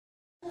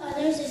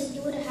yourselves as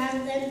you would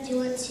have them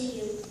do unto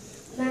you.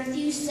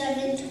 Matthew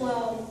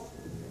 7:12.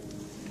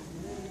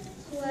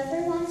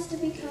 Whoever wants to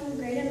become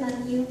great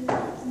among you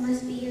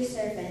must be your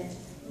servant.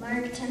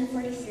 Mark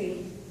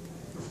 10:43.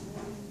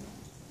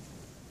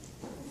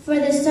 For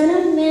the Son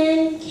of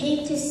Man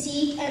came to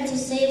seek and to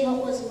save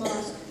what was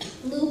lost.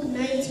 Luke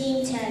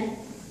 19:10.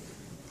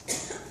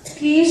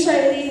 Peace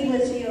I leave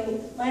with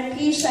you, my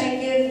peace I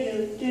give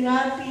you. Do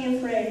not be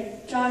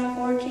afraid. John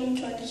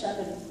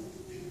 14:27.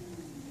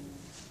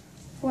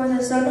 For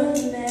the Son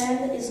of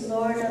Man is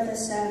Lord of the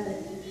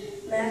Sabbath.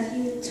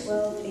 Matthew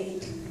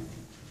 12:8.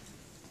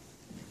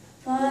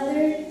 Father,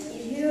 if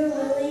you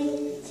are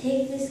willing,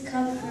 take this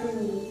cup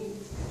from me.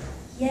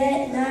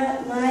 Yet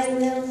not my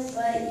will,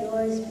 but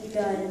yours be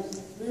done.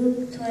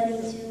 Luke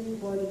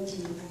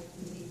 22:42.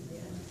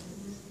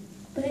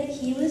 But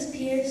he was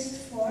pierced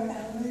for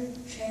our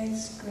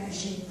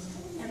transgressions,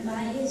 and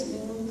by his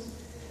wounds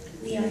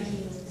we are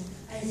healed.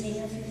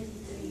 Isaiah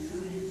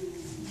 53:5.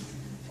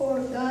 For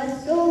God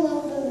so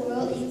loved the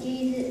world, he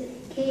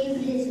gave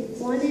his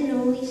one and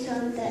only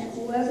Son, that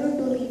whoever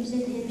believes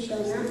in him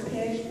shall not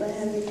perish but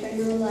have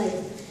eternal life.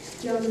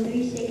 John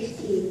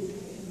 3:16.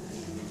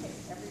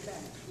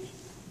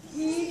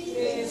 He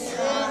is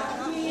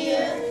not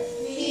here,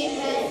 he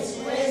is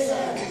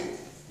risen.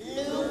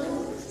 Luke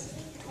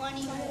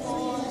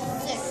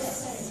 24:6.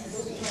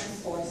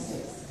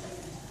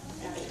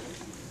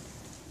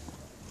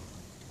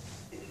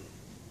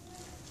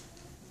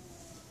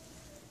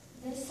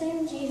 This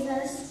same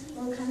Jesus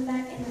will come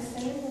back in the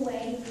same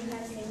way you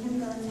have seen him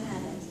go into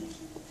heaven.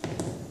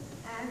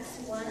 Acts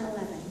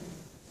 1:11.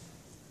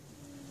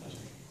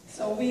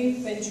 So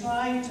we've been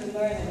trying to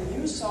learn a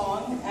new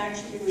song.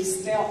 Actually, we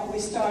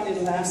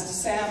started last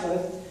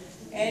Sabbath.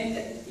 And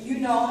you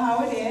know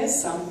how it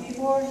is. Some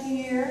people are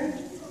here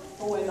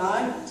who were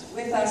not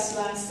with us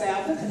last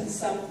Sabbath, and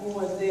some who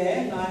were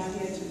there not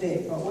here today.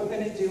 But we're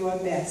going to do our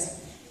best.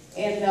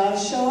 And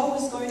Shaw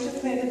was going to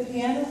play the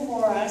piano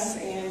for us,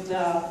 and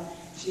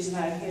she's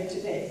not here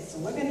today. So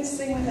we're going to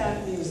sing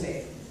without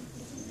music.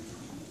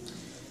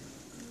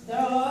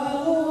 The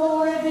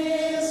Lord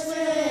is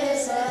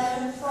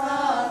risen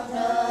from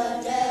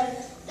the dead.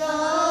 The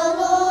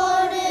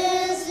Lord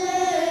is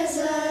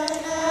risen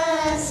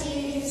as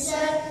he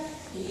said.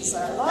 He's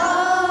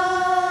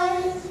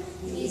alive.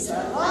 He's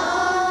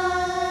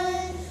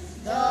alive.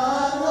 The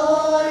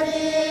Lord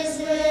is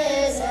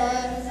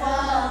risen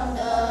from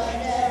the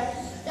dead.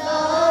 The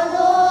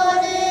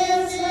Lord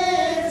is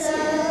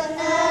risen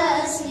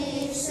as he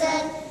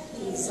said.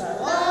 He's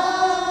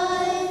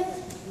alive.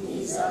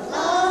 He's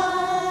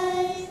alive.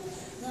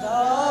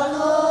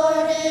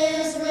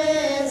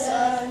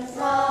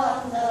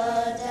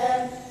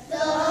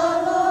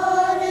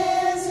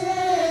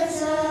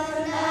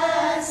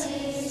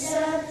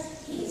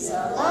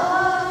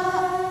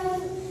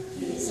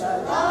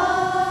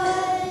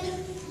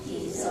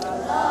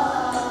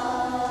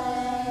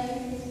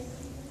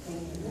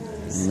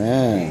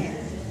 Amen.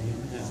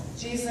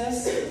 Jesus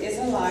is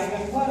alive,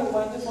 and what a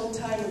wonderful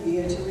time of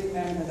year to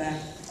remember that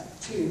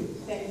too.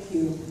 Thank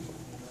you.